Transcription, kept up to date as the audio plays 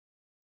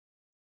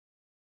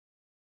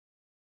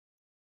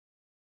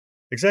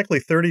Exactly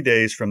 30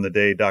 days from the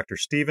day Dr.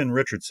 Stephen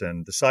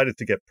Richardson decided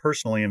to get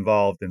personally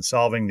involved in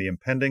solving the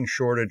impending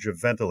shortage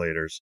of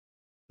ventilators,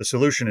 the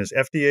solution is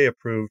FDA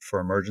approved for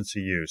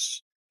emergency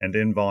use and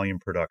in volume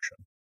production.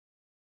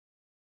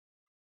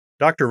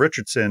 Dr.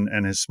 Richardson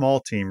and his small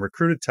team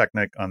recruited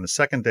Technic on the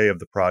second day of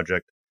the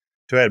project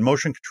to add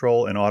motion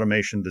control and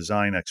automation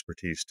design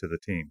expertise to the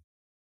team.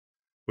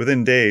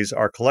 Within days,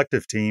 our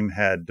collective team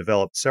had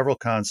developed several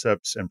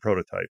concepts and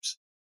prototypes.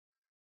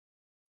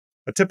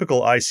 A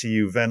typical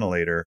ICU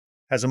ventilator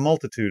has a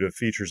multitude of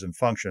features and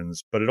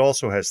functions, but it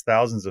also has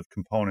thousands of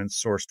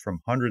components sourced from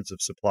hundreds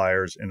of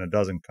suppliers in a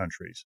dozen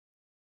countries.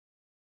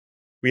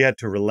 We had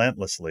to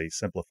relentlessly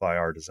simplify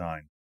our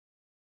design.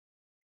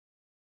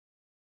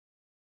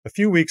 A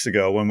few weeks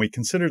ago, when we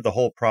considered the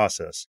whole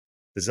process,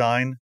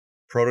 design,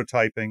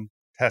 prototyping,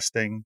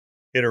 testing,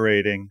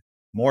 iterating,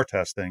 more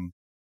testing,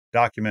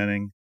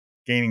 documenting,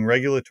 gaining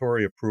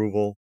regulatory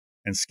approval,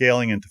 and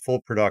scaling into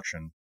full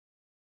production,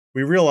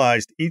 we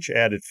realized each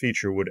added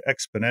feature would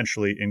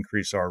exponentially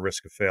increase our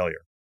risk of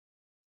failure.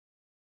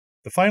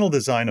 The final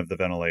design of the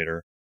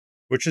ventilator,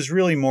 which is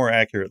really more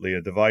accurately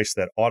a device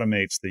that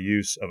automates the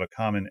use of a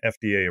common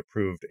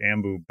FDA-approved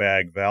Ambu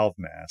bag valve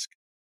mask,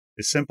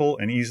 is simple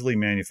and easily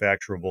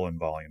manufacturable in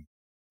volume.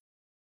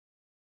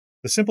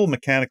 The simple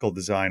mechanical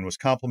design was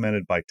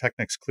complemented by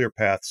Technic's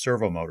ClearPath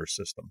servomotor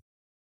system.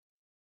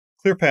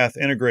 ClearPath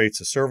integrates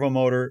a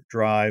servomotor,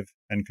 drive,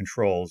 and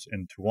controls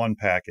into one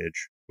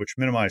package, which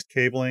minimized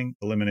cabling,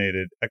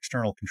 eliminated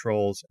external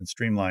controls, and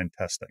streamlined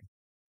testing.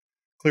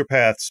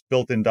 ClearPath's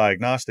built-in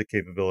diagnostic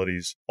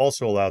capabilities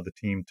also allowed the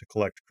team to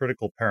collect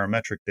critical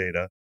parametric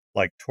data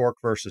like torque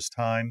versus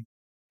time,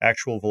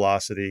 actual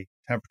velocity,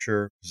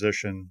 temperature,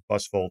 position,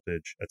 bus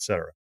voltage,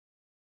 etc.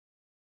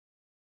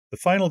 The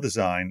final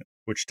design,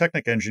 which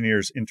Technic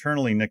engineers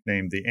internally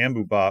nicknamed the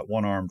AmbuBot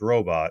one-armed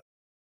robot,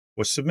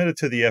 was submitted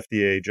to the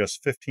FDA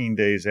just 15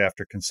 days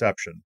after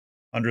conception,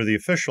 under the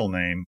official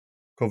name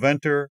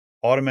Coventor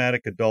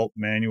Automatic Adult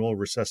Manual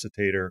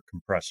Resuscitator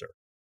Compressor.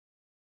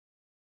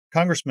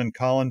 Congressman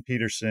Colin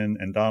Peterson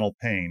and Donald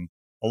Payne,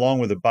 along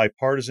with a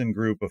bipartisan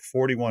group of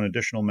 41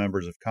 additional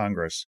members of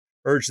Congress,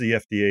 urged the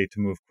FDA to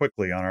move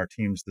quickly on our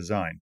team's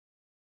design.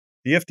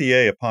 The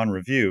FDA, upon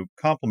review,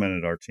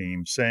 complimented our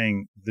team,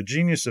 saying, "The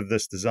genius of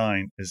this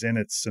design is in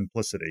its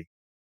simplicity,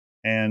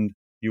 and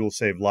you will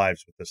save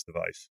lives with this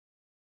device."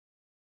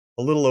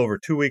 A little over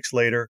 2 weeks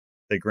later,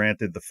 they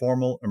granted the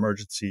formal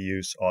emergency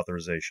use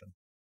authorization.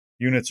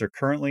 Units are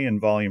currently in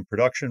volume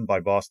production by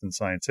Boston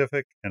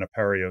Scientific and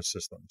Appareo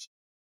Systems.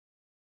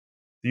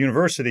 The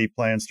university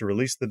plans to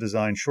release the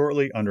design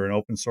shortly under an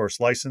open source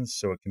license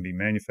so it can be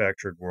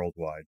manufactured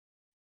worldwide.